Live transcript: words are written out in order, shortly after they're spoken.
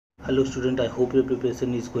Hello student, I hope your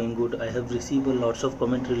preparation is going good. I have received lots of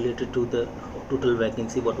comment related to the total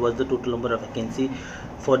vacancy. What was the total number of vacancy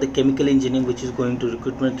for the chemical engineering which is going to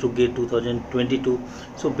recruitment through GAE 2022.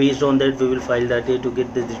 So based on that we will file that day to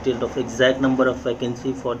get the detail of exact number of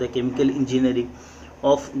vacancy for the chemical engineering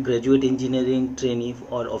of graduate engineering trainee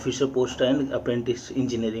or officer post and apprentice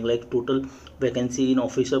engineering, like total vacancy in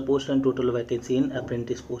officer post and total vacancy in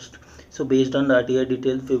apprentice post. So based on the RTI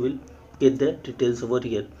details we will get the details over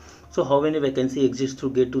here. So how many vacancy exists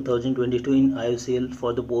through GATE 2022 in IOCL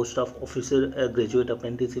for the post of officer, graduate,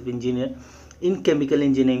 apprenticeship engineer in chemical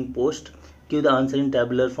engineering post? Give the answer in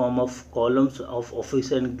tabular form of columns of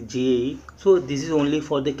officer and GAE. So this is only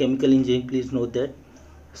for the chemical engineering, please note that.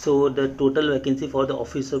 So the total vacancy for the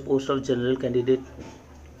officer post of general candidate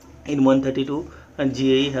in 132 and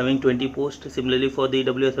GAE having 20 posts. Similarly for the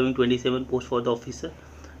EWS having 27 posts for the officer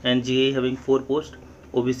and GAE having 4 posts.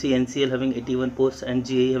 OBC NCL having 81 posts and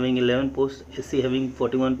GAE having 11 posts. SC having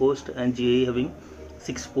 41 posts and GAE having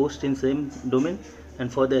 6 posts in same domain.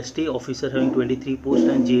 And for the ST officer having 23 posts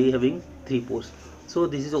and GAE having 3 posts. So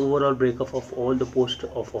this is overall breakup of all the posts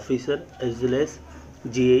of officer as well as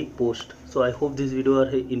GAE post. So I hope this video are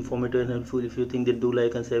informative and helpful. If you think, then do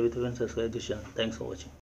like and share with your friends, subscribe this channel. Thanks for watching.